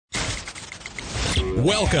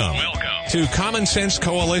Welcome to Common Sense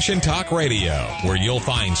Coalition Talk Radio, where you'll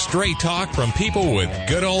find straight talk from people with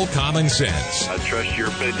good old common sense. I trust your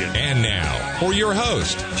opinion. And now, for your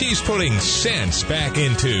host, she's putting sense back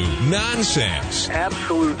into nonsense.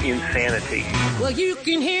 Absolute insanity. Well, you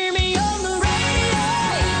can hear me on the radio.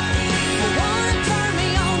 You wanna turn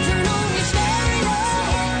me on, turn on your stereo.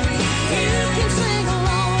 You can sing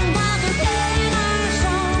along while they're playing our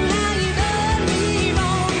song. Now you done me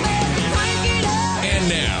wrong, baby, crank it up. And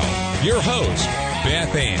now, your host,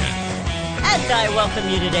 Beth Ann. And I welcome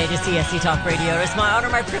you today to CSC Talk Radio. It's my honor,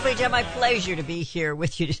 my privilege, and my pleasure to be here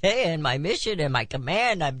with you today. And my mission and my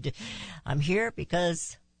command, I'm here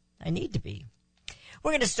because I need to be.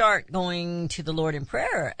 We're going to start going to the Lord in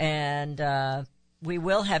prayer, and we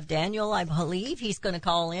will have Daniel, I believe. He's going to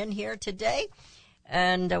call in here today,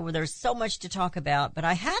 and there's so much to talk about. But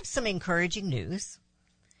I have some encouraging news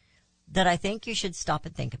that I think you should stop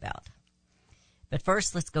and think about. But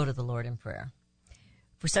first, let's go to the Lord in prayer.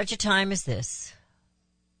 For such a time as this,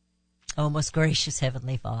 O most gracious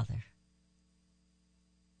Heavenly Father,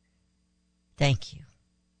 thank you.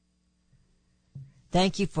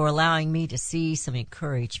 Thank you for allowing me to see some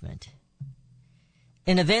encouragement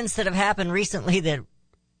in events that have happened recently that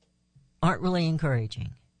aren't really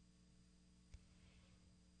encouraging.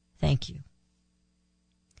 Thank you.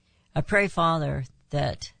 I pray, Father,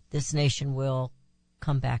 that this nation will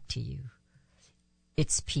come back to you.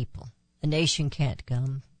 Its people. A nation can't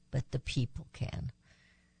come, but the people can.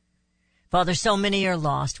 Father, so many are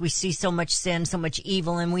lost. We see so much sin, so much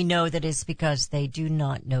evil, and we know that it's because they do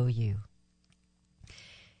not know you.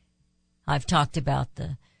 I've talked about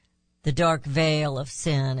the dark veil of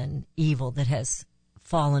sin and evil that has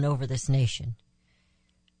fallen over this nation.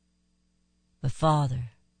 But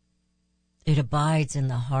Father, it abides in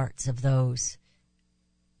the hearts of those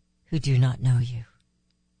who do not know you.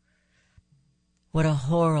 What a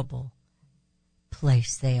horrible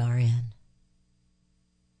place they are in.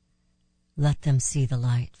 Let them see the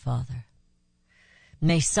light, Father.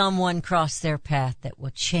 May someone cross their path that will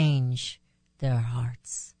change their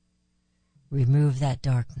hearts. Remove that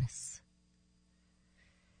darkness.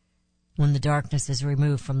 When the darkness is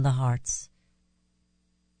removed from the hearts,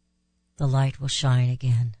 the light will shine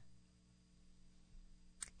again.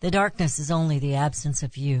 The darkness is only the absence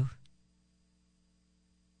of you.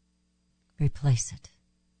 Replace it.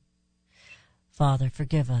 Father,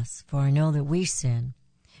 forgive us, for I know that we sin.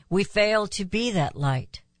 We fail to be that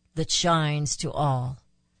light that shines to all.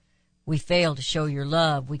 We fail to show your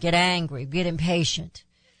love. We get angry, we get impatient,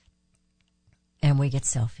 and we get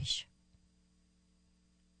selfish.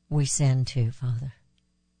 We sin too, Father.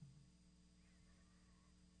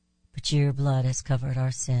 But your blood has covered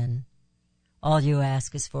our sin. All you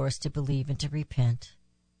ask is for us to believe and to repent.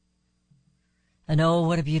 And oh,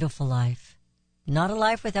 what a beautiful life. Not a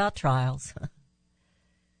life without trials,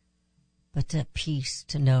 but at peace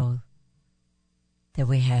to know that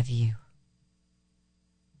we have you.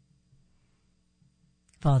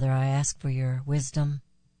 Father, I ask for your wisdom.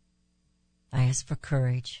 I ask for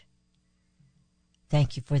courage.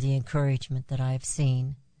 Thank you for the encouragement that I have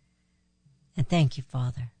seen. And thank you,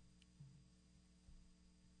 Father,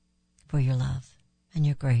 for your love and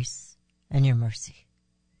your grace and your mercy.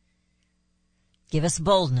 Give us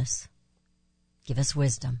boldness. Give us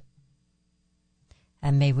wisdom.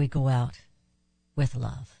 And may we go out with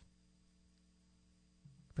love.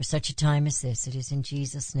 For such a time as this, it is in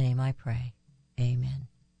Jesus' name I pray. Amen.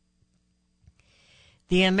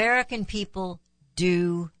 The American people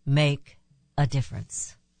do make a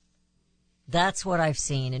difference. That's what I've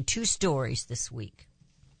seen in 2 stories this week.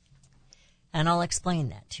 And I'll explain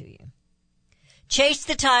that to you. Chase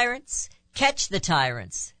the tyrants, catch the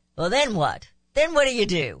tyrants. Well, then what? Then what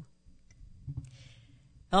do?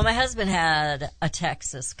 Well, my husband had a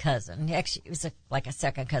Texas cousin. Actually, it was like a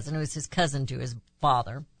second cousin. It was his cousin to his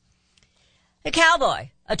father. A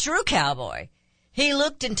cowboy, a true cowboy. He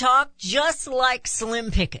looked and talked just like Slim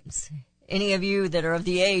Pickens. Any of you that are of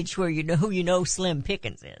the age where you know who you know Slim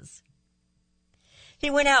Pickens is. He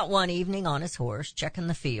went out one evening on his horse, checking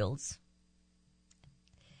the fields,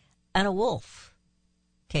 and a wolf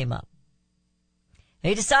came up.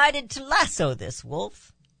 He decided to lasso this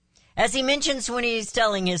wolf. As he mentions when he's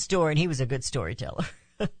telling his story, and he was a good storyteller,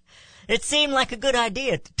 it seemed like a good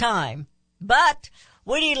idea at the time. But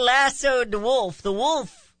when he lassoed the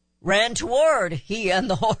wolf ran toward he and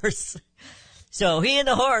the horse. So he and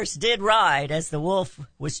the horse did ride as the wolf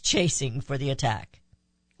was chasing for the attack.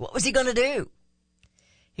 What was he going to do?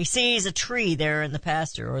 He sees a tree there in the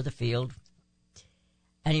pasture or the field,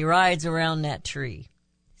 and he rides around that tree,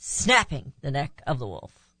 snapping the neck of the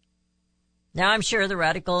wolf. Now, I'm sure the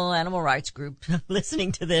radical animal rights group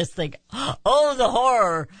listening to this think, oh, the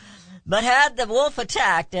horror. But had the wolf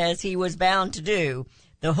attacked as he was bound to do,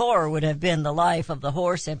 the horror would have been the life of the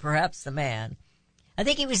horse and perhaps the man. I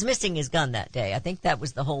think he was missing his gun that day. I think that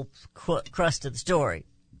was the whole crust of the story.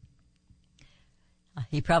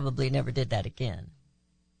 He probably never did that again.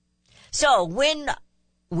 So when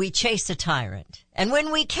we chase a tyrant and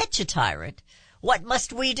when we catch a tyrant, what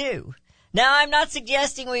must we do? Now, I'm not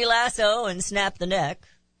suggesting we lasso and snap the neck.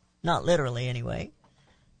 Not literally, anyway.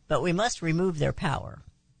 But we must remove their power.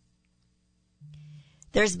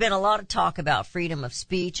 There's been a lot of talk about freedom of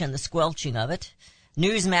speech and the squelching of it.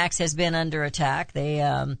 Newsmax has been under attack.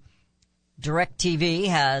 DirecTV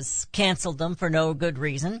has canceled them for no good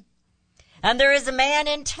reason. And there is a man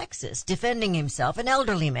in Texas defending himself, an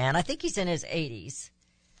elderly man. I think he's in his 80s.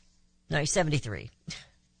 No, he's 73.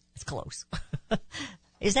 It's close.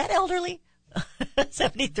 Is that elderly?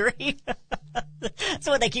 73? That's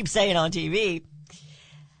what they keep saying on TV.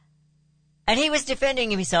 And he was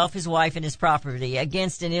defending himself, his wife, and his property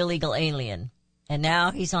against an illegal alien. And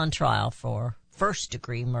now he's on trial for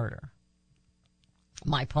first-degree murder.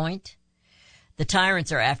 My point? The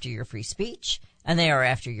tyrants are after your free speech, and they are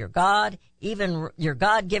after your God, even your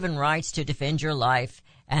God-given rights to defend your life,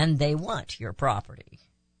 and they want your property.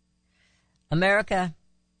 America,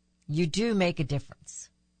 you do make a difference.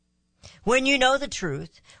 When you know the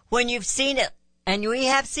truth, when you've seen it, and we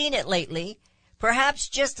have seen it lately, perhaps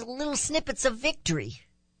just little snippets of victory,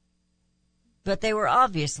 but they were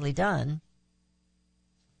obviously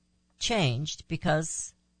changed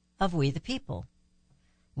because of we the people.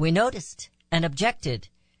 We noticed and objected.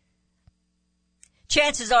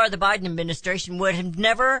 Chances are the Biden administration would have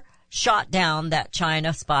never shot down that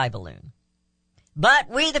China spy balloon. But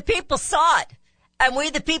we the people saw it, and we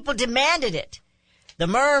the people demanded it. The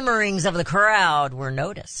murmurings of the crowd were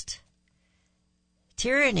noticed.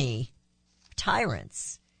 Tyranny,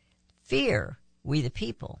 tyrants, fear we the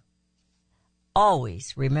people.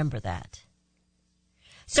 Always remember that.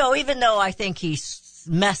 So even though I think he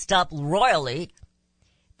messed up royally,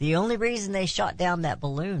 the only reason they shot down that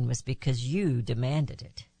balloon was because you demanded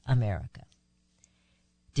it, America.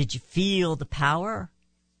 Did you feel the power?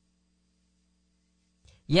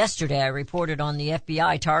 Yesterday, I reported on the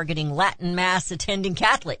FBI targeting Latin Mass attending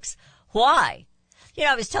Catholics. Why?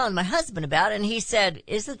 I was telling my husband about it, and he said,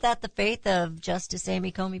 isn't that the faith of Justice Amy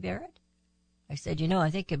Coney Barrett? I said, I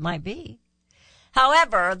think it might be.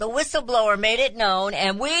 However, the whistleblower made it known,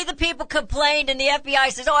 and we the people complained, and the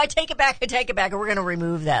FBI says, I take it back, and we're going to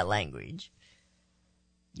remove that language.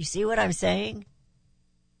 You see what I'm saying?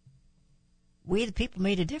 We the people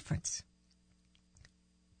made a difference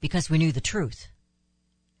because we knew the truth.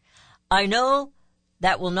 I know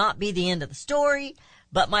that will not be the end of the story,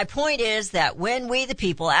 but my point is that when we the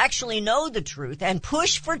people actually know the truth and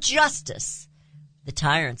push for justice, the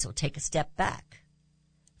tyrants will take a step back.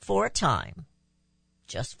 For a time.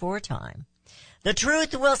 Just for a time. The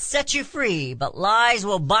truth will set you free, but lies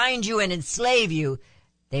will bind you and enslave you.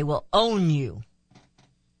 They will own you.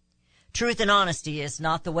 Truth and honesty is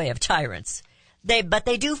not the way of tyrants. But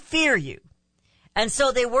they do fear you. And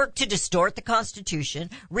so they work to distort the Constitution,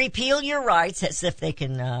 repeal your rights as if they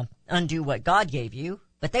can undo what God gave you,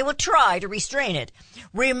 but they will try to restrain it.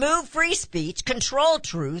 Remove free speech, control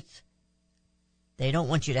truth. They don't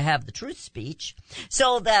want you to have the truth speech,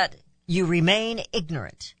 so that you remain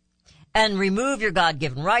ignorant. And remove your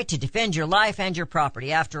God-given right to defend your life and your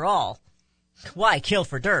property. After all, why kill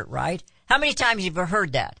for dirt, right? How many times have you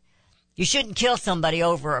heard that? You shouldn't kill somebody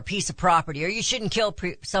over a piece of property, or you shouldn't kill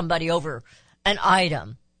somebody over an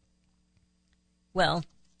item. Well,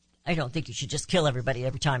 I don't think you should just kill everybody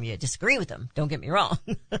every time you disagree with them. Don't get me wrong.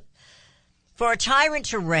 For a tyrant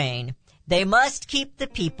to reign, they must keep the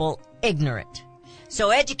people ignorant.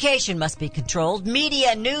 So education must be controlled,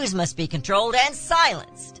 media and news must be controlled and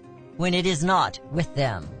silenced when it is not with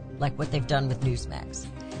them, like what they've done with Newsmax.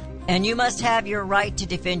 And you must have your right to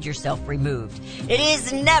defend yourself removed. It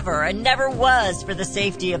is never and never was for the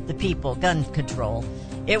safety of the people, gun control.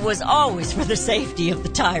 It was always for the safety of the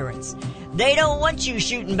tyrants. They don't want you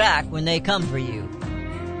shooting back when they come for you.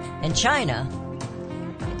 And China,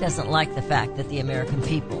 it doesn't like the fact that the American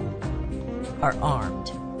people are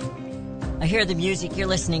armed. I hear the music. You're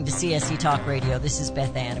listening to CSC Talk Radio. This is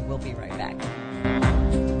Beth Ann, and we'll be right back.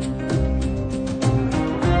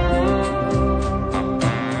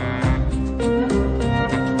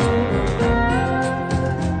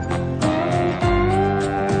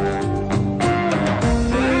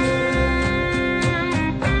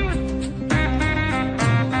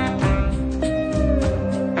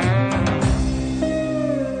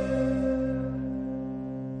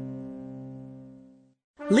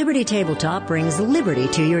 Liberty Tabletop brings liberty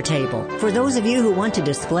to your table. For those of you who want to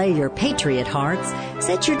display your patriot hearts,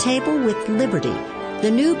 set your table with Liberty, the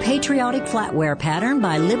new patriotic flatware pattern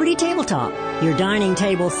by Liberty Tabletop. Your dining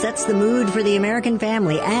table sets the mood for the American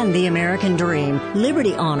family and the American dream.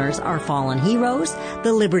 Liberty honors our fallen heroes,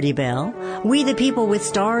 the Liberty Bell, We the People with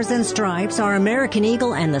Stars and Stripes, our American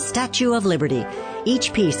Eagle, and the Statue of Liberty.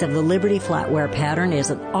 Each piece of the Liberty flatware pattern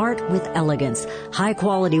is an art with elegance,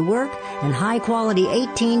 high-quality work, and high-quality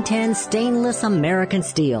 1810 stainless American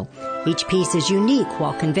steel. Each piece is unique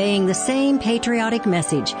while conveying the same patriotic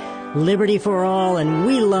message: liberty for all, and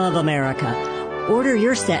we love America. Order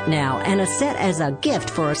your set now, and a set as a gift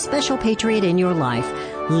for a special patriot in your life.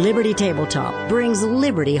 Liberty Tabletop brings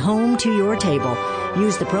liberty home to your table.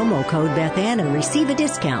 Use the promo code Beth Ann and receive a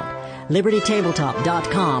discount.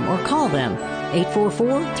 LibertyTabletop.com or call them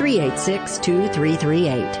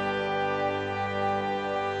 844-386-2338.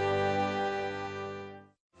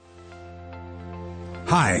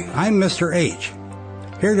 Hi, I'm Mr. H,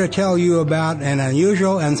 here to tell you about an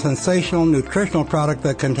unusual and sensational nutritional product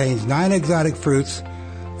that contains 9 exotic fruits,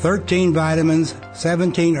 13 vitamins,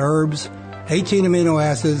 17 herbs, 18 amino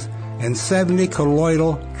acids, and 70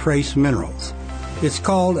 colloidal trace minerals. It's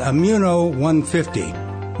called Immuno 150.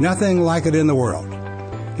 Nothing like it in the world.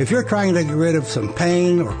 If you're trying to get rid of some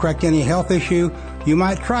pain or correct any health issue, you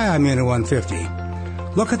might try Immuno 150.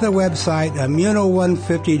 Look at the website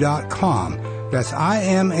immuno150.com. That's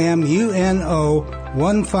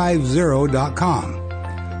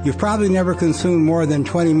IMMUNO150.com. You've probably never consumed more than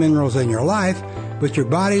 20 minerals in your life, but your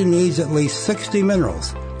body needs at least 60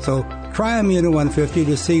 minerals. So try Immuno 150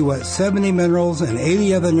 to see what 70 minerals and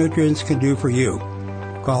 80 other nutrients can do for you.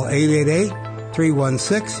 Call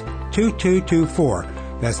 888-316-2224.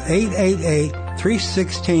 That's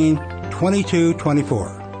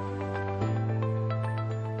 888-316-2224.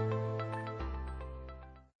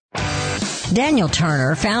 Daniel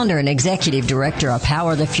Turner, founder and executive director of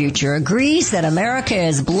Power the Future, agrees that America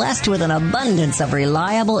is blessed with an abundance of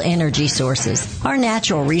reliable energy sources. Our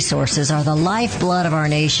natural resources are the lifeblood of our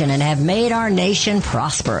nation and have made our nation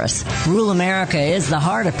prosperous. Rural America is the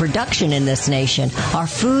heart of production in this nation. Our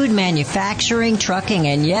food, manufacturing, trucking,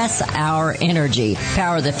 and yes, our energy.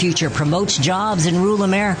 Power the Future promotes jobs in rural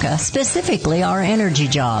America, specifically our energy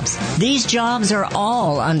jobs. These jobs are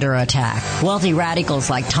all under attack. Wealthy radicals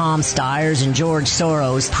like Tom Stiers and George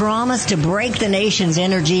Soros promise to break the nation's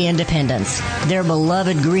energy independence. Their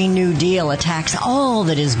beloved Green New Deal attacks all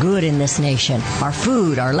that is good in this nation: our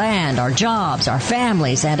food, our land, our jobs, our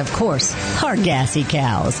families, and of course, our gassy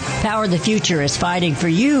cows. Power the Future is fighting for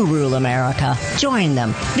you, rural America. Join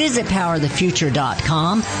them. Visit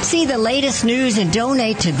PowerTheFuture.com. See the latest news and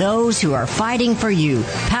donate to those who are fighting for you.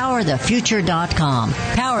 PowerTheFuture.com.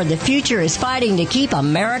 Power the Future is fighting to keep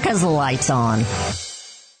America's lights on.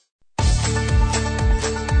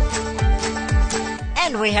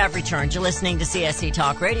 And we have returned. You're listening to CSC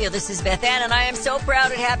Talk Radio. This is Beth Ann, and I am so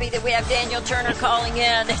proud and happy that we have Daniel Turner calling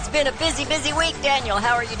in. It's been a busy, busy week. Daniel,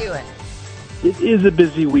 how are you doing? It is a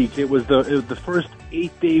busy week. It was the first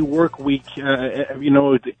 8-day work week.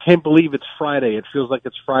 I can't believe it's Friday. It feels like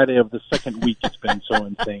it's Friday of the second week. It's been so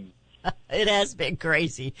insane. It has been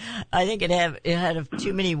crazy. I think it had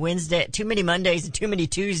too many Mondays and too many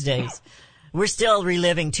Tuesdays. We're still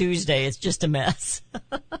reliving Tuesday. It's just a mess.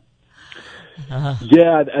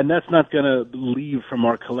 Yeah, and that's not going to leave from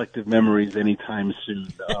our collective memories anytime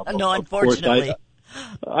soon. No, unfortunately.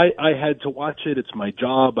 I had to watch it. It's my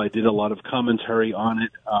job. I did a lot of commentary on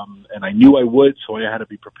it, and I knew I would, so I had to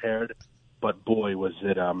be prepared. But boy, was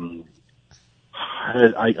it!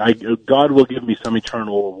 God will give me some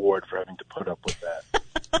eternal reward for having to put up with that.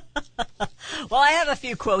 Well, I have a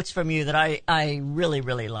few quotes from you that I really,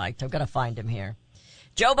 really liked. I've got to find them here.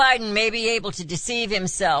 Joe Biden may be able to deceive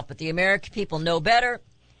himself, but the American people know better.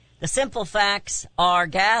 The simple facts are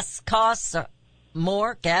gas costs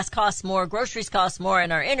more, groceries cost more,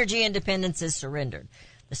 and our energy independence is surrendered.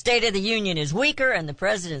 The State of the Union is weaker, and the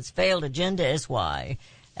president's failed agenda is why.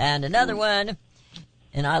 And another one,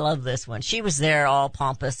 and I love this one. She was there all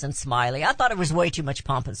pompous and smiley. I thought it was way too much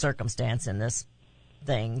pomp and circumstance in this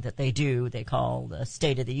thing that they do. They call the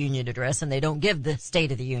State of the Union address, and they don't give the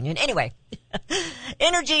State of the Union. Anyway,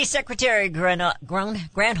 Energy Secretary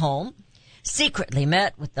Granholm secretly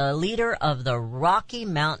met with the leader of the Rocky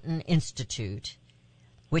Mountain Institute,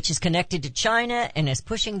 which is connected to China and is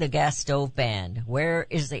pushing the gas stove ban. Where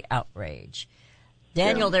is the outrage?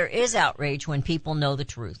 Daniel, There is outrage when people know the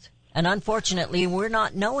truth. And unfortunately, we're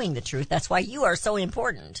not knowing the truth. That's why you are so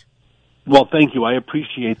important. Well, thank you. I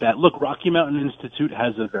appreciate that. Look, Rocky Mountain Institute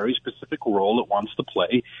has a very specific role it wants to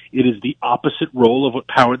play. It is the opposite role of what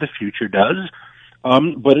Power the Future does.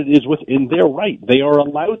 but it is within their right. They are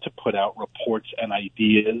allowed to put out reports and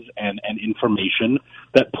ideas and information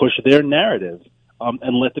that push their narrative,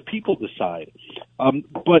 and let the people decide.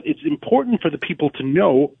 But it's important for the people to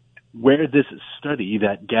know where this study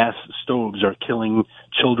that gas stoves are killing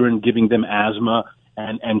children, giving them asthma,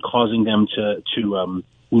 and causing them to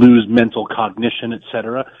lose mental cognition,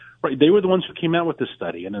 etc. Right? They were the ones who came out with this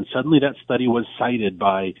study, and then suddenly that study was cited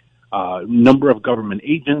by a number of government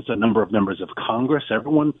agents, a number of members of Congress.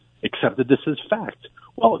 Everyone accepted this as fact.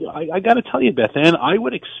 Well, I got to tell you, Beth Ann, I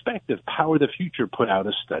would expect if Power the Future put out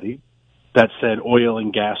a study that said oil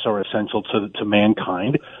and gas are essential to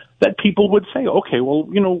mankind, that people would say, okay, well,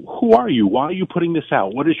 who are you? Why are you putting this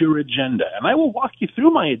out? What is your agenda? And I will walk you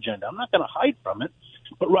through my agenda. I'm not going to hide from it.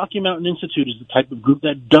 But Rocky Mountain Institute is the type of group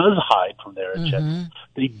that does hide from their agenda.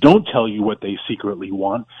 They don't tell you what they secretly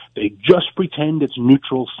want. They just pretend it's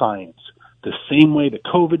neutral science. The same way the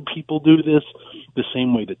COVID people do this, the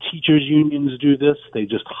same way the teachers unions do this. They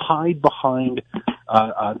just hide behind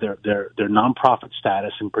their nonprofit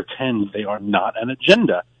status and pretend they are not an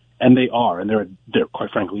agenda. And they are, and they're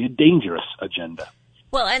quite frankly a dangerous agenda.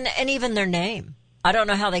 Well, and even their name. I don't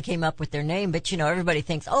know how they came up with their name, but everybody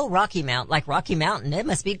thinks, oh, Rocky Mountain, like Rocky Mountain, it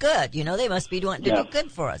must be good. They must be doing to do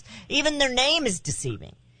good for us. Even their name is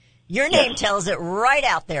deceiving. Your name tells it right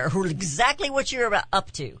out there exactly what you're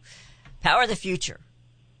up to. Power the future.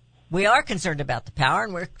 We are concerned about the power,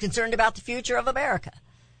 and we're concerned about the future of America.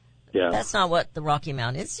 Yeah. That's not what the Rocky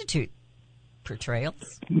Mountain Institute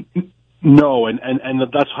portrays. No, and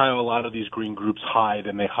that's how a lot of these green groups hide,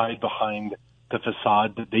 and they hide behind the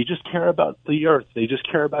facade that they just care about the earth. They just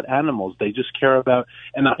care about animals. They just care about,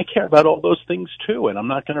 and I care about all those things too, and I'm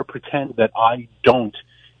not going to pretend that I don't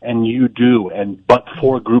and you do, but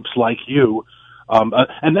for groups like you,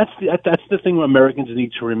 and that's the thing Americans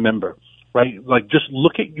need to remember, right? Like, just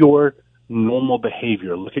look at your normal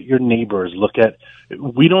behavior. Look at your neighbors.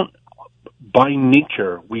 By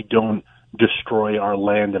nature, we don't destroy our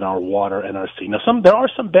land and our water and our sea. Now, there are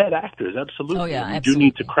some bad actors, absolutely. Oh, yeah, we absolutely. do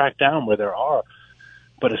need to crack down where there are.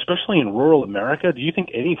 But especially in rural America, do you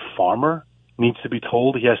think any farmer needs to be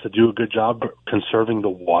told he has to do a good job conserving the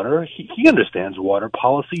water? He understands water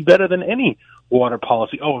policy better than any water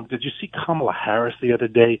policy. Oh, did you see Kamala Harris the other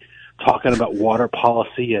day talking about water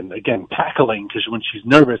policy and, again, cackling, because when she's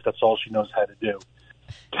nervous, that's all she knows how to do.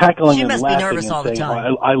 Cackling she and must laughing be nervous and all saying, the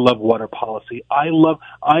time. I love water policy. I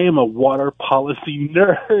am a water policy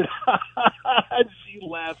nerd. And she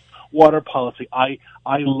laughs. Water policy. I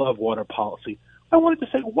love water policy. I wanted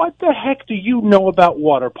to say, what the heck do you know about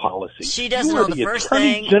water policy? She doesn't know the first thing. You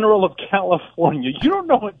are the Attorney General of California. You don't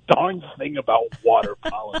know a darn thing about water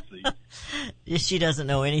policy. She doesn't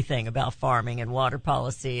know anything about farming and water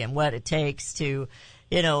policy and what it takes to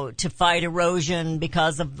fight erosion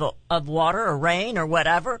because of water or rain or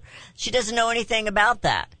whatever. She doesn't know anything about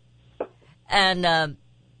that. And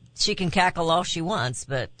she can cackle all she wants,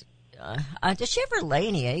 but does she ever lay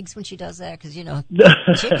any eggs when she does that? Because,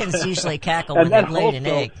 chickens usually cackle when they've laid an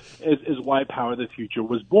egg. Is why Power of the Future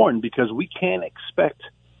was born, because we can't expect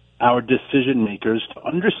our decision makers to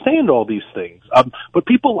understand all these things. But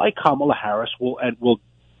people like Kamala Harris will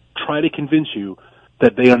try to convince you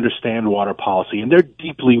that they understand water policy, and they're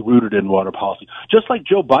deeply rooted in water policy. Just like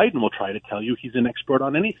Joe Biden will try to tell you he's an expert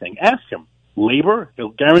on anything. Ask him. Labor, he'll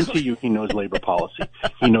guarantee you he knows labor policy.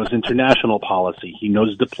 He knows international policy. He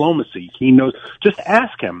knows diplomacy. Just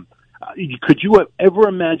ask him. Could you ever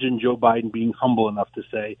imagine Joe Biden being humble enough to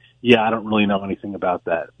say, yeah, I don't really know anything about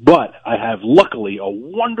that, but I have luckily a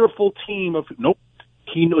wonderful team of, nope.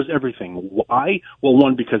 He knows everything. Why? Well,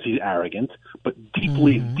 one, because he's arrogant, but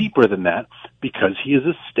deeper than that, because he is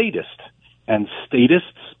a statist. And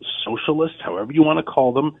statists, socialists, however you want to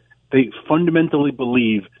call them, they fundamentally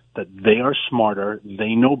believe that they are smarter,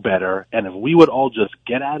 they know better, and if we would all just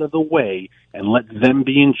get out of the way and let them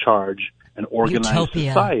be in charge and organize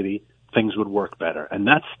society, things would work better. And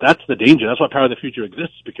that's the danger. That's why Power of the Future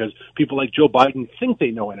exists, because people like Joe Biden think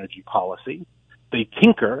they know energy policy. They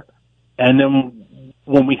tinker, and then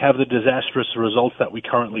when we have the disastrous results that we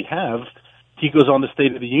currently have, he goes on the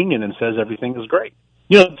State of the Union and says everything is great.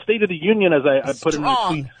 The State of the Union, as I put in the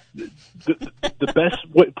tweet, the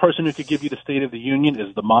best person who could give you the State of the Union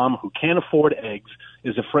is the mom who can't afford eggs,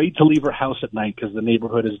 is afraid to leave her house at night because the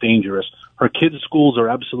neighborhood is dangerous. Her kids' schools are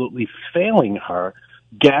absolutely failing her.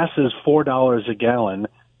 Gas is $4 a gallon.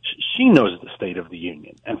 She knows the State of the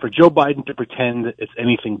Union. And for Joe Biden to pretend it's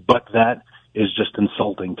anything but that is just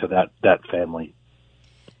insulting to that family.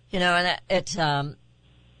 And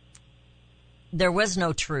there was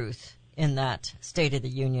no truth in that State of the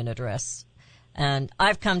Union address. And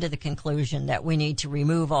I've come to the conclusion that we need to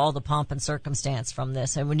remove all the pomp and circumstance from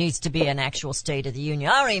this, and it needs to be an actual State of the Union.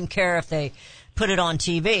 I don't even care if they put it on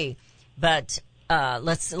TV, but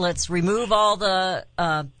let's remove all the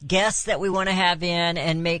guests that we want to have in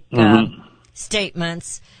and make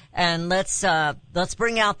statements, and let's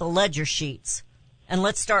bring out the ledger sheets, and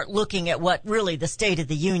let's start looking at what really the State of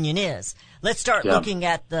the Union is. Let's start looking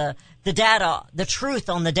at the data, the truth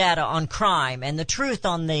on the data on crime, and the truth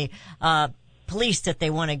on the police that they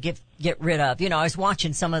want to get rid of. You know, I was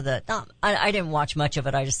watching some of the, I didn't watch much of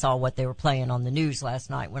it. I just saw what they were playing on the news last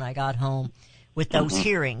night when I got home with those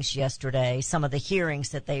hearings yesterday, some of the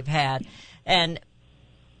hearings that they've had, and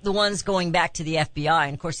the ones going back to the FBI.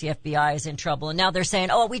 And of course the FBI is in trouble. And now they're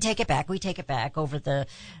saying, oh, we take it back over the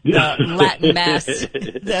Latin Mass,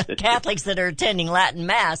 the Catholics that are attending Latin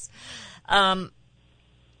Mass.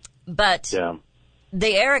 But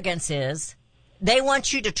the arrogance is they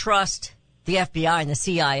want you to trust the FBI and the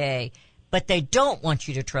CIA, but they don't want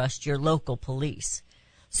you to trust your local police.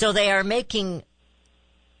 So they are making,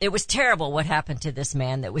 it was terrible what happened to this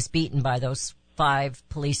man that was beaten by those 5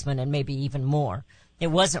 policemen and maybe even more. It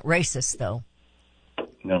wasn't racist though.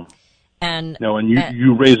 No. And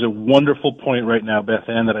you raise a wonderful point right now, Beth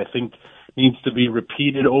Ann, that I think needs to be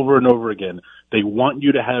repeated over and over again. They want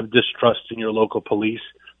you to have distrust in your local police,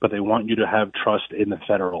 but they want you to have trust in the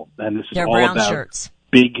federal. And this is they're all brown about shirts.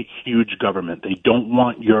 Big, huge government. They don't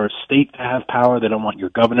want your state to have power. They don't want your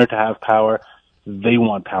governor to have power. They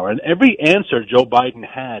want power. And every answer Joe Biden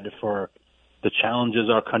had for the challenges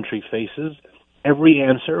our country faces, every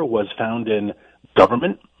answer was found in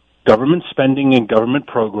government spending and government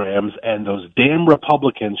programs, and those damn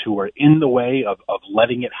Republicans who are in the way of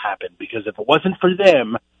letting it happen. Because if it wasn't for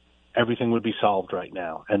them, everything would be solved right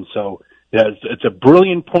now. And so it's a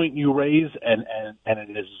brilliant point you raise, and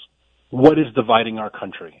it is what is dividing our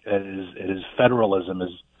country. It is federalism, is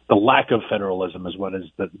the lack of federalism is what is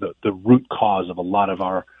the root cause of a lot of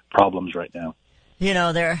our problems right now. You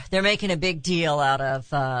know, they're making a big deal out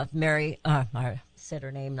of I said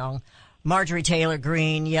her name wrong, Marjorie Taylor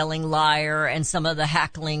Greene yelling liar, and some of the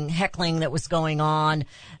heckling that was going on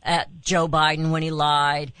at Joe Biden when he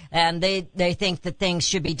lied. And they think that things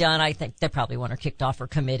should be done. I think they probably want her kicked off her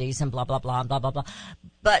committees and blah, blah, blah, blah, blah, blah.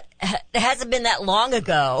 But it hasn't been that long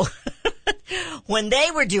ago when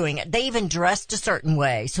they were doing it. They even dressed a certain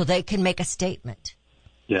way so they can make a statement.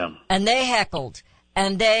 Yeah. And they heckled,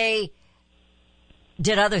 and they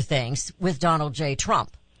did other things with Donald J.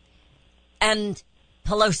 Trump. And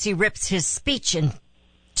Pelosi rips his speech in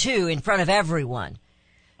front of everyone,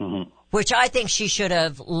 which I think she should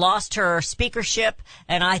have lost her speakership,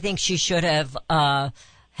 and I think she should have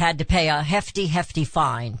had to pay a hefty, hefty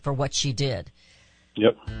fine for what she did.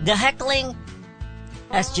 Yep. The heckling,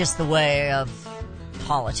 that's just the way of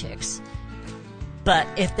politics. But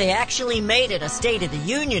if they actually made it a State of the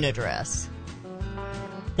Union address,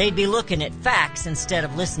 they'd be looking at facts instead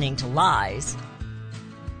of listening to lies.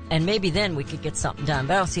 And maybe then we could get something done.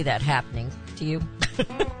 But I don't see that happening. Do you?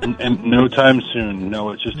 and no time soon.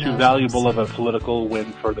 No, it's just too valuable of a political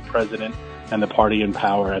win for the president and the party in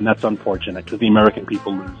power. And that's unfortunate because the American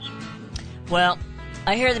people lose. Well,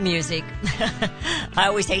 I hear the music. I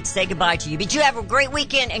always hate to say goodbye to you. But you have a great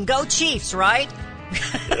weekend, and go Chiefs, right?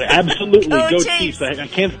 Absolutely. Go Chiefs. I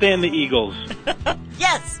can't stand the Eagles.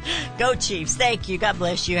 Yes. Go Chiefs. Thank you. God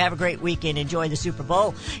bless you. Have a great weekend. Enjoy the Super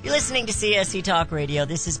Bowl. You're listening to CSC Talk Radio.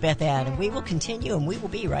 This is Beth Ann, and we will continue, and we will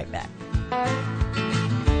be right back.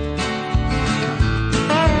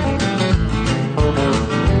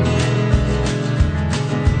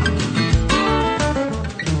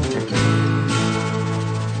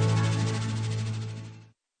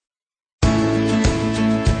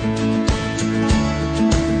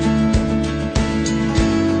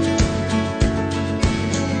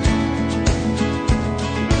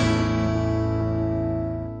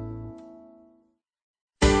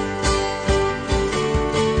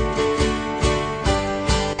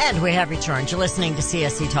 We have returned. You're listening to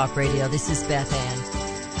CSC Talk Radio. This is Beth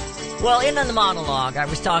Ann. Well, in the monologue, I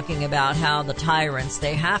was talking about how the tyrants,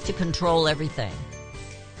 they have to control everything.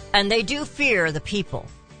 And they do fear the people.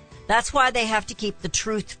 That's why they have to keep the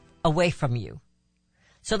truth away from you.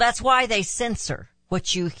 So that's why they censor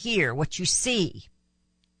what you hear, what you see.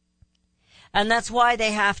 And that's why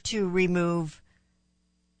they have to remove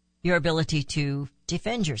your ability to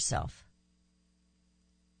defend yourself.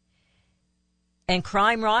 And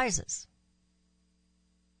crime rises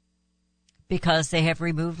because they have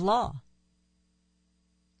removed law.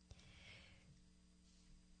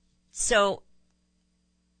 So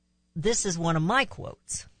this is one of my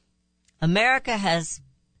quotes. America has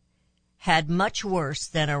had much worse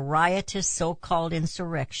than a riotous so-called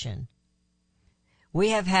insurrection.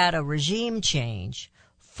 We have had a regime change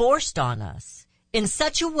forced on us in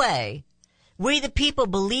such a way we the people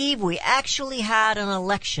believe we actually had an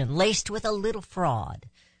election laced with a little fraud,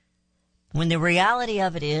 when the reality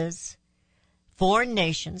of it is foreign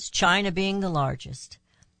nations, China being the largest,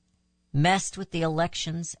 messed with the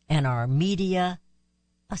elections and our media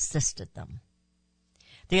assisted them.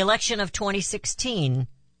 The election of 2016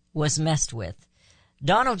 was messed with.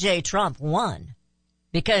 Donald J. Trump won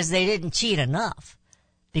because they didn't cheat enough,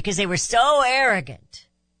 because they were so arrogant.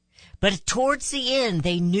 But towards the end,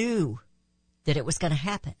 they knew that it was going to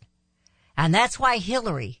happen. And that's why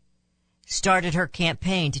Hillary started her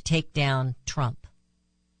campaign to take down Trump.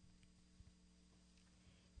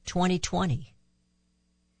 2020.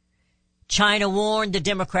 China warned the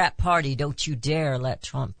Democrat Party, don't you dare let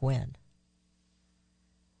Trump win.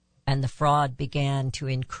 And the fraud began to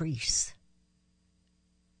increase.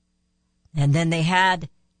 And then they had,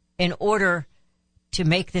 in order to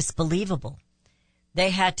make this believable,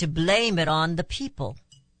 they had to blame it on the people.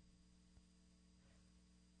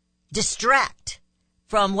 Distract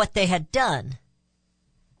from what they had done.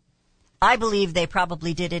 I believe they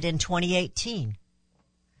probably did it in 2018.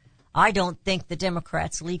 I don't think the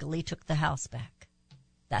Democrats legally took the House back.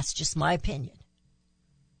 That's just my opinion.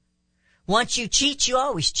 Once you cheat, you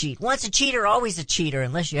always cheat. Once a cheater, always a cheater,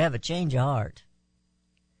 unless you have a change of heart.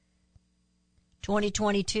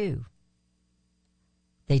 2022.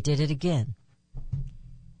 They did it again.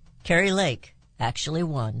 Kari Lake actually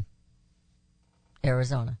won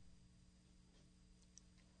Arizona.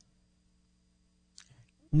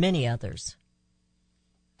 Many others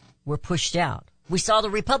were pushed out. We saw the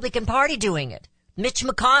Republican Party doing it. Mitch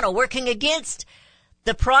McConnell working against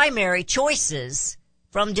the primary choices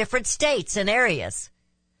from different states and areas.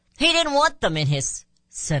 He didn't want them in his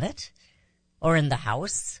Senate or in the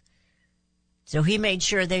House. So he made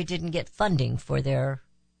sure they didn't get funding for their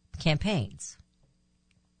campaigns.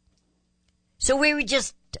 So we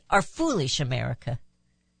just are foolish, America,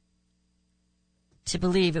 to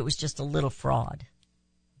believe it was just a little fraud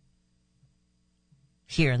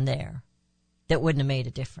here and there that wouldn't have made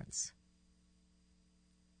a difference.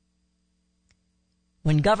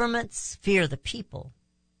 When governments fear the people,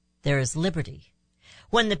 there is liberty.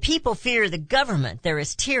 When the people fear the government, there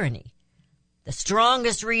is tyranny. The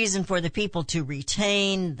strongest reason for the people to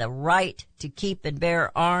retain the right to keep and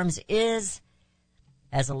bear arms is,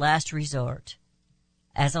 as a last resort,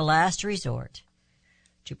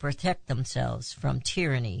 to protect themselves from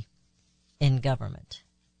tyranny in government.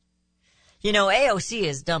 You know, AOC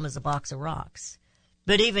is dumb as a box of rocks,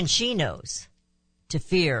 but even she knows to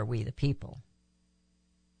fear we the people.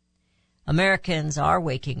 Americans are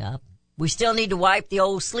waking up. We still need to wipe the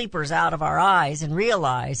old sleepers out of our eyes and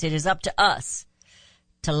realize it is up to us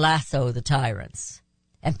to lasso the tyrants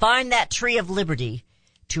and find that tree of liberty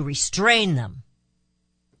to restrain them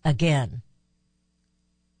again.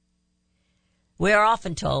 We are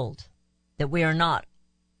often told that we are not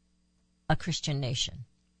a Christian nation.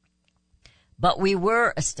 But we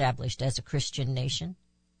were established as a Christian nation,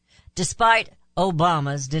 despite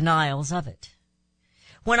Obama's denials of it.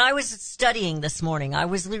 When I was studying this morning, I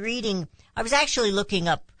was actually looking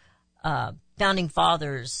up Founding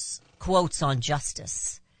Fathers' quotes on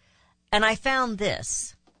justice. And I found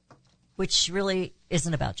this, which really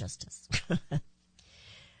isn't about justice.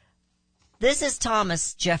 This is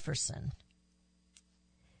Thomas Jefferson.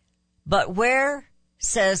 But where,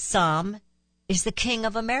 says some, is the King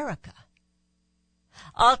of America?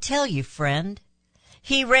 I'll tell you, friend,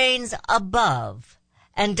 he reigns above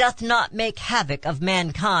and doth not make havoc of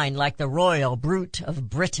mankind like the royal brute of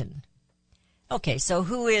Britain. Okay, so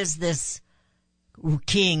who is this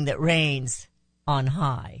king that reigns on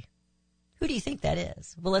high? Who do you think that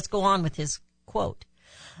is? Well, let's go on with his quote.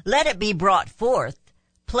 Let it be brought forth,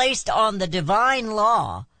 placed on the divine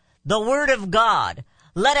law, the word of God.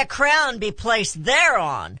 Let a crown be placed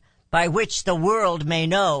thereon, by which the world may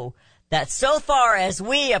know that so far as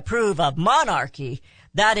we approve of monarchy,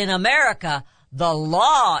 that in America the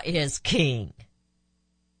law is king.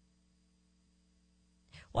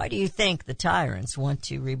 Why do you think the tyrants want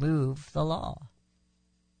to remove the law?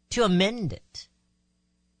 To amend it?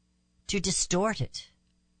 To distort it?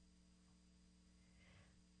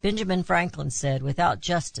 Benjamin Franklin said, without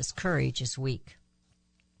justice, courage is weak.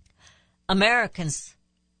 Americans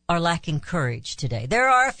are lacking courage today. There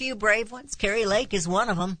are a few brave ones. Kari Lake is one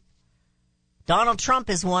of them. Donald Trump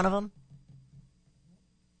is one of them.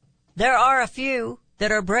 There are a few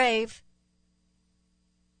that are brave.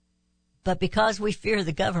 But because we fear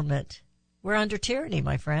the government, we're under tyranny,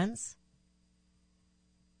 my friends.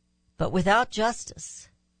 but without justice.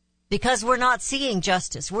 Because we're not seeing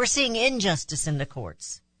justice. We're seeing injustice in the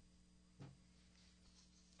courts.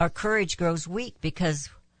 Our courage grows weak because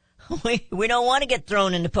we don't want to get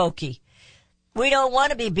thrown in the pokey. We don't want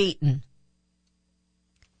to be beaten.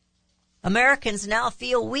 Americans now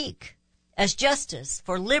feel weak as justice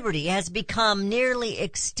for liberty has become nearly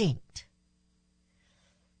extinct.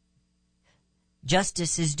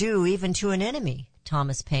 Justice is due even to an enemy,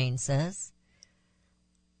 Thomas Paine says.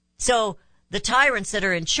 So the tyrants that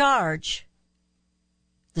are in charge,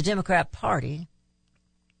 the Democrat Party,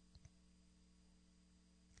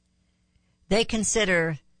 they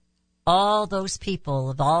consider all those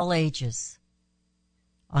people of all ages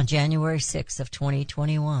on January 6th of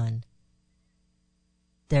 2021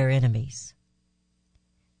 their enemies.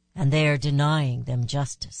 And they are denying them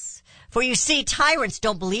justice. For you see, tyrants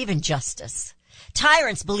don't believe in justice.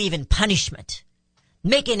 Tyrants believe in punishment.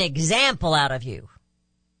 Make an example out of you.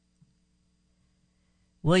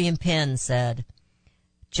 William Penn said,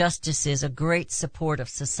 justice is a great support of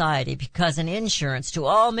society because an insurance to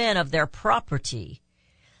all men of their property.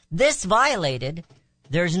 This violated,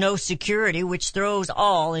 there's no security which throws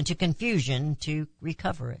all into confusion to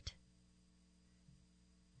recover it.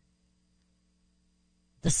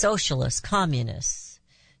 The socialists, communists,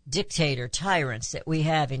 dictator tyrants that we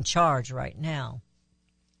have in charge right now,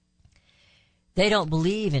 they don't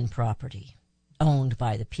believe in property owned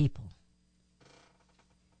by the people.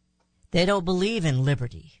 They don't believe in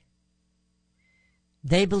liberty.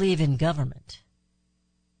 They believe in government.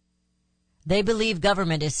 They believe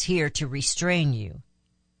government is here to restrain you.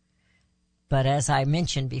 But as I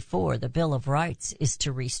mentioned before, the Bill of Rights is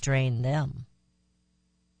to restrain them.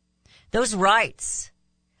 Those rights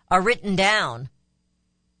are written down.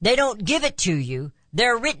 They don't give it to you.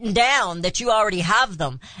 They're written down that you already have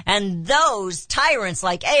them. And those tyrants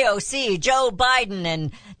like AOC, Joe Biden,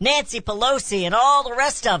 and Nancy Pelosi, and all the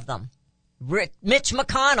rest of them, Mitch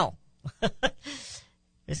McConnell,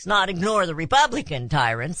 let's not ignore the Republican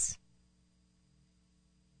tyrants.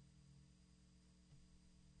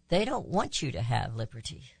 They don't want you to have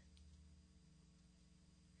liberty.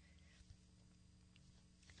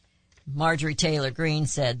 Marjorie Taylor Greene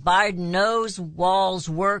said, Biden knows walls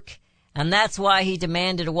work, and that's why he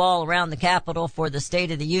demanded a wall around the Capitol for the State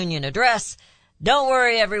of the Union address. Don't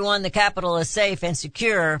worry, everyone, the Capitol is safe and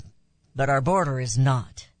secure, but our border is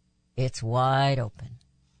not. It's wide open.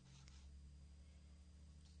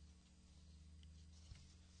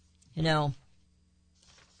 You know,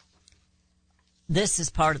 this is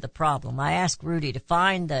part of the problem. I asked Rudy to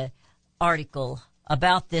find the article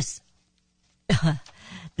about this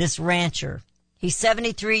this rancher. He's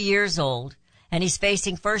 73 years old, and he's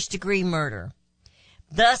facing first-degree murder.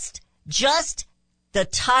 Thus, just the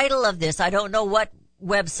title of this, I don't know what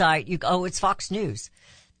website, it's Fox News.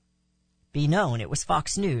 Be known, it was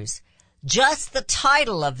Fox News. Just the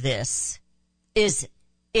title of this is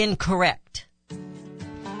incorrect.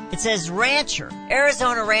 It says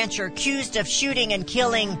Arizona rancher accused of shooting and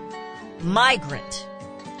killing migrant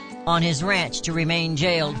on his ranch to remain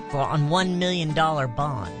jailed on $1 million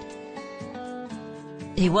bond.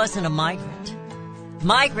 He wasn't a migrant.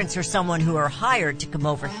 Migrants are someone who are hired to come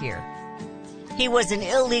over here. He was an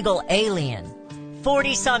illegal alien,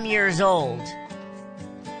 40-some years old.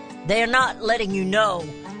 They are not letting you know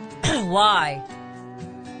why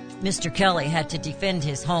Mr. Kelly had to defend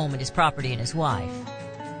his home and his property and his wife.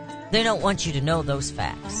 They don't want you to know those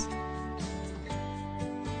facts.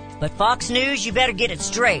 But Fox News, you better get it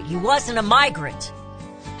straight. He wasn't a migrant.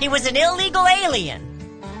 He was an illegal alien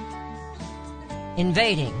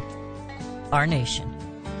invading our nation.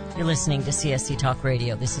 You're listening to CSC Talk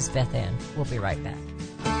Radio. This is Beth Ann. We'll be right back.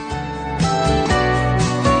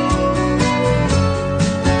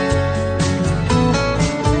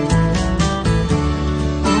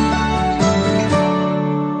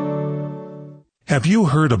 Have you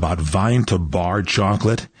heard about Vine to Bar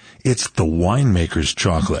chocolate? It's the winemaker's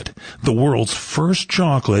chocolate, the world's first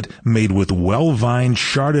chocolate made with well-vined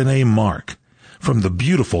Chardonnay marc from the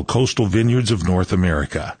beautiful coastal vineyards of North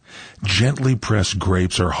America. Gently pressed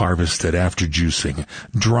grapes are harvested after juicing,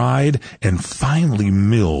 dried and finely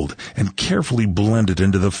milled and carefully blended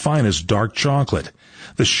into the finest dark chocolate.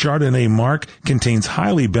 The Chardonnay marc contains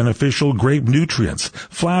highly beneficial grape nutrients,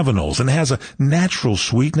 flavanols, and has a natural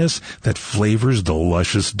sweetness that flavors the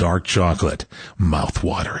luscious dark chocolate.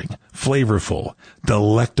 Mouth-watering, flavorful,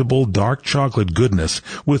 delectable dark chocolate goodness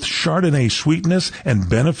with Chardonnay sweetness and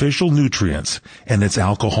beneficial nutrients. And it's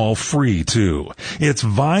alcohol-free, too. It's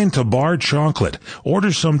Vine to Bar chocolate.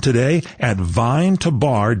 Order some today at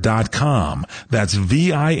vinetobar.com. That's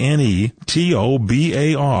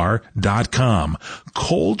VINETOBAR.com.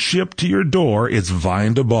 Cold shipped to your door, it's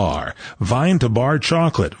Vine to Bar. Vine to Bar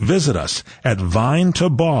chocolate. Visit us at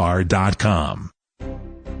vinetobar.com.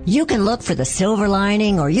 You can look for the silver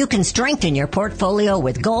lining, or you can strengthen your portfolio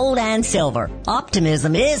with gold and silver.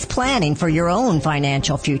 Optimism is planning for your own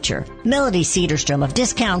financial future. Melody Cedarstrom of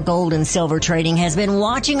Discount Gold and Silver Trading has been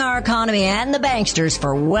watching our economy and the banksters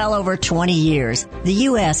for well over 20 years. The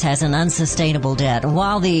U.S. has an unsustainable debt, and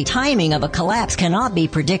while the timing of a collapse cannot be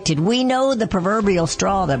predicted, we know the proverbial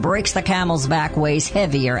straw that breaks the camel's back weighs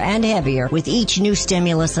heavier and heavier with each new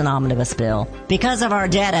stimulus and omnibus bill. Because of our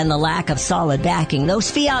debt and the lack of solid backing, those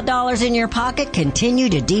fiat dollars in your pocket continue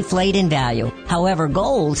to deflate in value. However,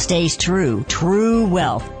 gold stays true. True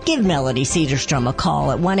wealth. Give Melody Cedarstrom a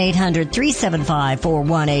call at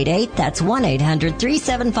 1-800-375-4188. That's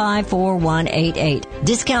 1-800-375-4188.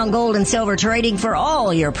 Discount Gold and Silver Trading for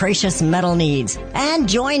all your precious metal needs. And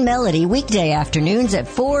join Melody weekday afternoons at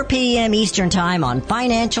 4 p.m. Eastern Time on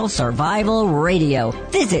Financial Survival Radio.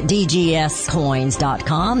 Visit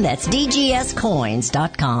dgscoins.com. That's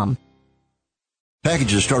dgscoins.com.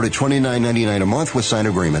 Packages start at $29.99 a month with signed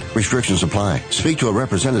agreement. Restrictions apply. Speak to a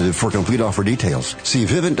representative for complete offer details. See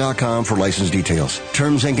Vivint.com for license details.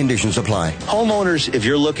 Terms and conditions apply. Homeowners, if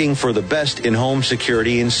you're looking for the best in-home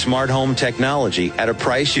security and smart home technology at a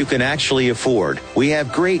price you can actually afford, we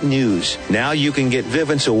have great news. Now you can get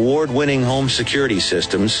Vivint's award-winning home security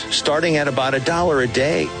systems starting at about $1 a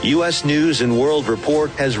day. U.S. News and World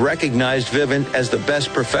Report has recognized Vivint as the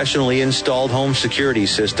best professionally installed home security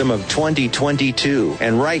system of 2022.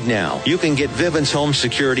 And right now, you can get Vivint's home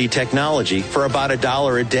security technology for about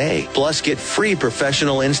 $1 a day. Plus, get free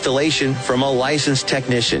professional installation from a licensed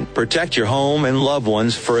technician. Protect your home and loved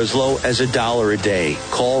ones for as low as $1 a day.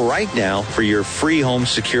 Call right now for your free home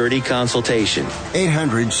security consultation.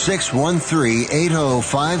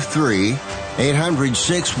 800-613-8053.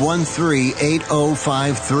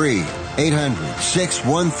 800-613-8053.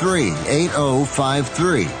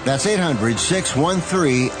 800-613-8053. That's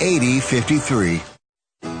 800-613-8053.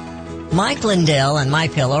 Mike Lindell and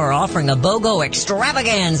MyPillow are offering a BOGO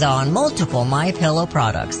extravaganza on multiple MyPillow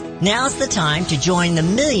products. Now's the time to join the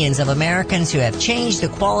millions of Americans who have changed the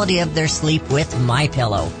quality of their sleep with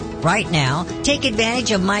MyPillow. Right now, take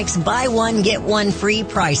advantage of Mike's buy one, get one free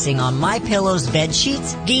pricing on MyPillow's bed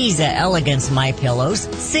sheets, Giza Elegance MyPillows,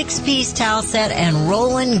 6-piece towel set, and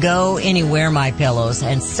Roll and Go Anywhere MyPillows,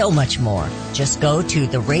 and so much more. Just go to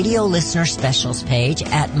the radio listener specials page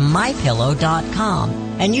at MyPillow.com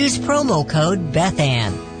and use promo code Beth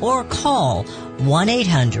Ann or call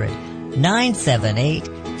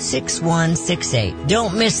 1-800-978-6168.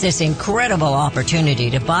 Don't miss this incredible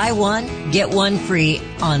opportunity to buy one, get one free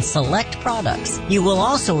on select products. You will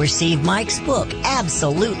also receive Mike's book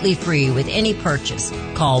absolutely free with any purchase.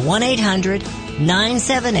 Call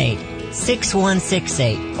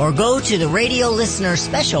 1-800-978-6168 or go to the radio listener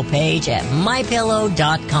special page at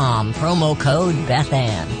MyPillow.com. Promo code Beth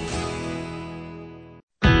Ann.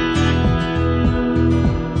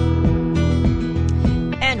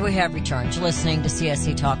 We have returned to listening to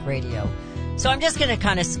CSC Talk Radio. So I'm just going to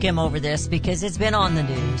kind of skim over this because it's been on the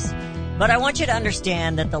news. But I want you to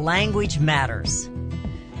understand that the language matters.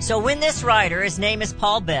 So when this writer, his name is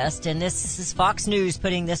Paul Best, and this is Fox News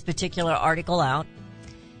putting this particular article out,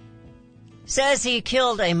 says he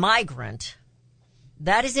killed a migrant,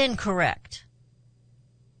 that is incorrect.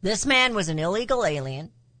 This man was an illegal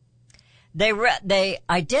alien. They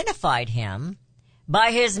identified him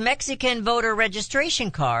by his Mexican voter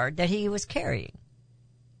registration card that he was carrying.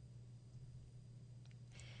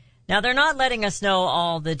 Now, they're not letting us know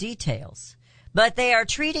all the details, but they are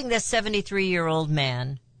treating this 73-year-old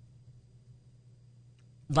man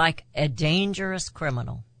like a dangerous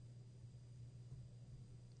criminal.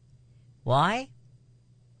 Why?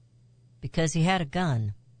 Because he had a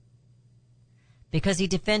gun. Because he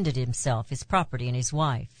defended himself, his property, and his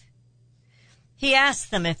wife. He asked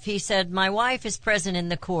them if he said, "My wife is present in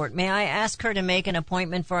the court. May I ask her to make an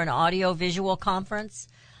appointment for an audio-visual conference?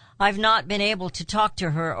 I've not been able to talk to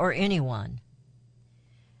her or anyone."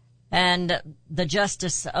 And the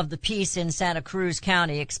justice of the peace in Santa Cruz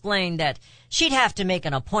County explained that she'd have to make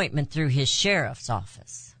an appointment through his sheriff's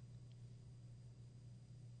office.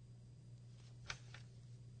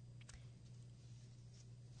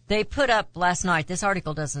 They put up last night, this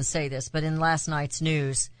article doesn't say this, but in last night's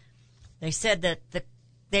news, they said that the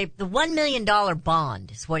 $1 million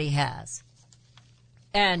bond is what he has.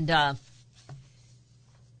 And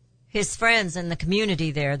his friends in the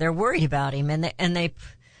community there, they're worried about him, and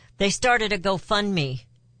they started a GoFundMe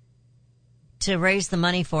to raise the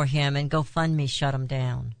money for him, and GoFundMe shut him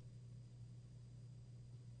down.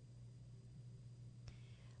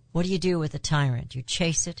 What do you do with a tyrant? You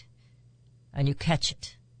chase it and you catch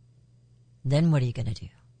it. Then what are you going to do?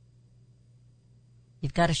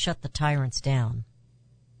 You've got to shut the tyrants down.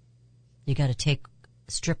 You got to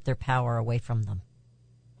strip their power away from them.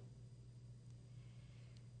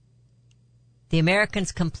 The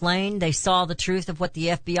Americans complained. They saw the truth of what the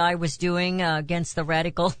FBI was doing against the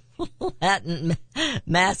radical Latin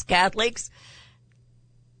mass Catholics.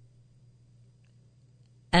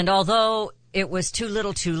 And although it was too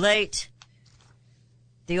little too late,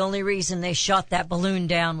 the only reason they shot that balloon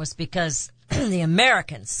down was because the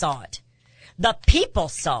Americans saw it. The people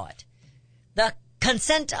saw it. The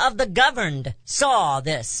consent of the governed saw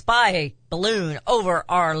this spy balloon over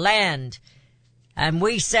our land. And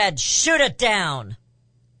we said, shoot it down.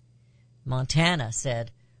 Montana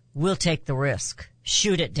said, we'll take the risk.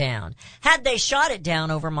 Shoot it down. Had they shot it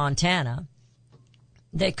down over Montana,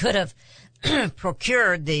 they could have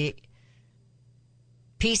procured the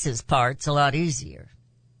pieces parts a lot easier.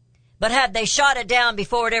 But had they shot it down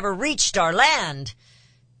before it ever reached our land,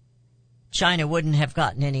 China wouldn't have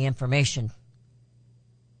gotten any information.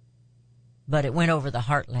 But it went over the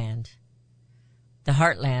heartland. The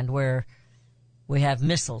heartland where we have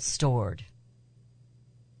missiles stored.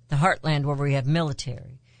 The heartland where we have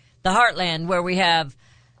military. The heartland where we have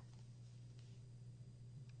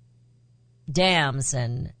dams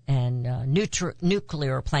and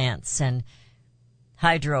nuclear plants and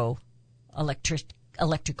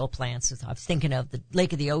electrical plants. I was thinking of the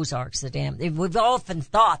Lake of the Ozarks, the dam. We've often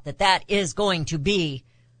thought that that is going to be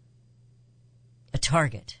a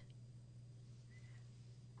target.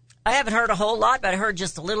 I haven't heard a whole lot, but I heard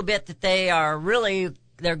just a little bit that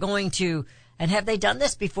they're going to, and have they done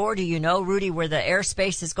this before? Do you know, Rudy, where the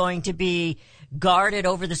airspace is going to be guarded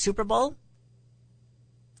over the Super Bowl?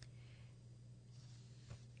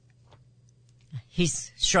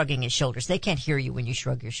 He's shrugging his shoulders. They can't hear you when you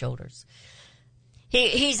shrug your shoulders.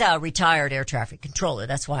 He's a retired air traffic controller.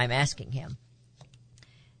 That's why I'm asking him.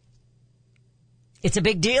 It's a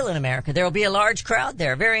big deal in America. There will be a large crowd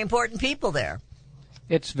there, very important people there.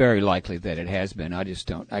 It's very likely that it has been.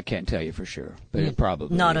 I can't tell you for sure, but it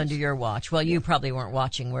probably not is. Under your watch. Well, you probably weren't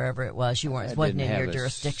watching wherever it was. You weren't. It wasn't in your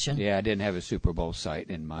jurisdiction. Yeah, I didn't have a Super Bowl site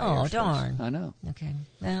in my airspace. Darn. I know. Okay.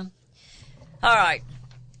 Well, all right.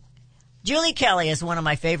 Julie Kelly is one of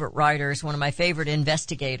my favorite writers, one of my favorite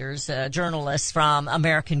investigators, journalists from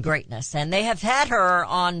American Greatness. And they have had her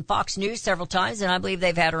on Fox News several times, and I believe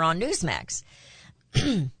they've had her on Newsmax.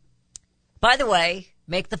 By the way,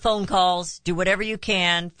 make the phone calls, do whatever you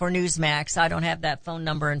can for Newsmax. I don't have that phone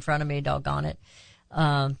number in front of me, doggone it.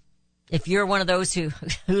 If you're one of those who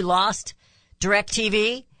lost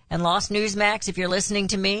DirecTV and lost Newsmax, if you're listening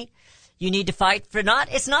to me, you need to fight for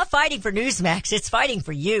it's not fighting for Newsmax, it's fighting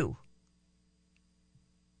for you.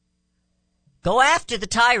 Go after the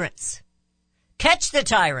tyrants. Catch the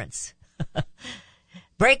tyrants.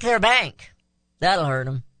 Break their bank. That'll hurt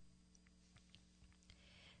them.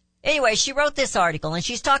 Anyway, she wrote this article, and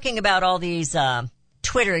she's talking about all these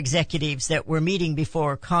Twitter executives that were meeting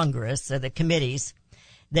before Congress, the committees.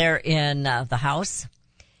 They're in the House.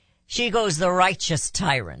 She goes, the righteous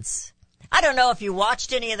tyrants. I don't know if you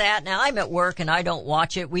watched any of that. Now, I'm at work, and I don't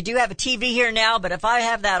watch it. We do have a TV here now, but if I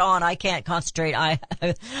have that on, I can't concentrate. I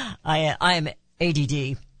am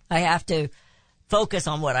ADD. I have to focus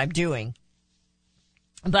on what I'm doing.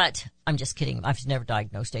 But I'm just kidding. I've never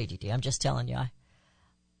diagnosed ADD. I'm just telling you.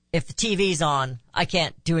 If the TV's on, I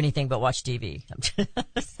can't do anything but watch TV.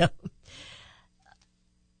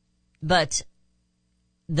 But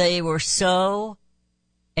they were so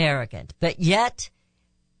arrogant, but yet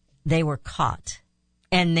they were caught,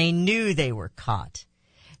 and they knew they were caught.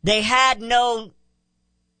 They had no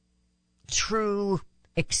true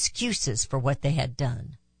excuses for what they had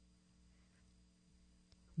done.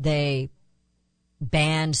 They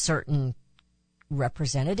banned certain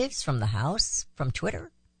representatives from the House, from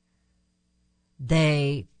Twitter.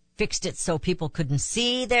 They fixed it so people couldn't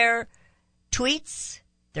see their tweets,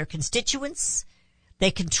 their constituents.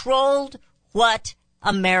 They controlled what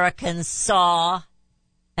Americans saw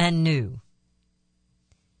and knew.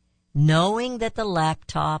 Knowing that the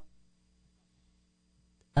laptop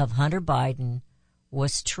of Hunter Biden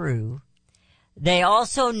was true, they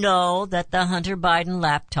also know that the Hunter Biden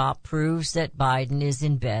laptop proves that Biden is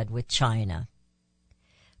in bed with China.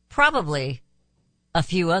 Probably a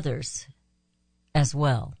few others as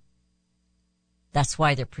well. That's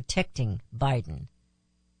why they're protecting Biden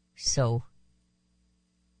so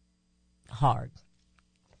hard.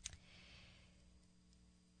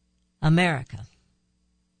 America,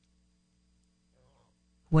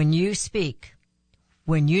 when you speak,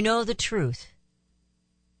 when you know the truth,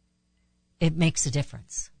 it makes a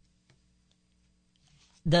difference.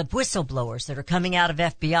 the whistleblowers that are coming out of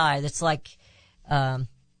FBI, that's like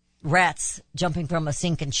rats jumping from a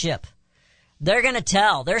sinking ship. They're going to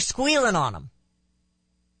tell. They're squealing on them.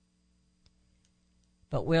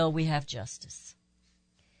 But will we have justice?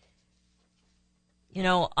 You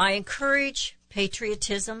know, I encourage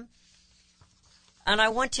patriotism, and I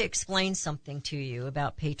want to explain something to you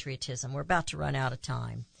about patriotism. We're about to run out of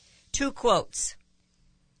time. 2 quotes.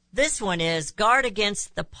 This one is, guard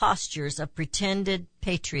against the postures of pretended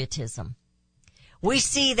patriotism. We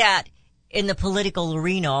see that in the political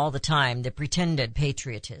arena all the time, the pretended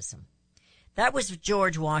patriotism. That was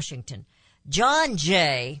George Washington. John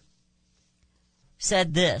Jay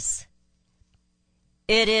said this,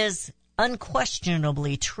 it is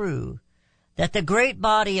unquestionably true that the great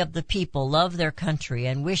body of the people love their country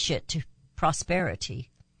and wish it to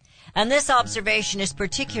prosperity. And this observation is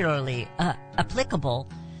particularly applicable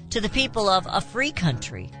to the people of a free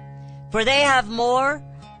country, for they have more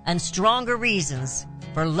and stronger reasons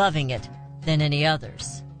for loving it than any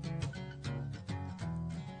others.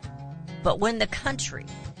 But when the country,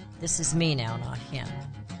 this is me now, not him,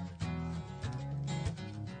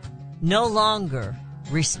 no longer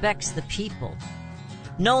respects the people,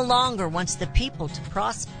 no longer wants the people to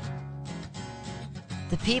prosper,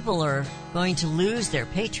 the people are going to lose their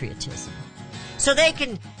patriotism. So they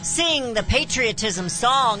can sing the patriotism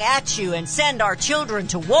song at you and send our children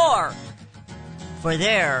to war for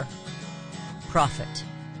their profit.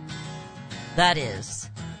 That is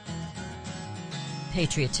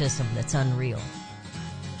patriotism that's unreal.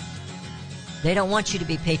 They don't want you to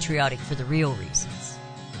be patriotic for the real reasons.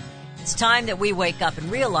 It's time that we wake up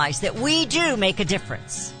and realize that we do make a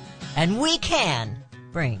difference, and we can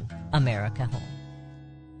bring America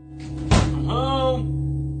home. Home.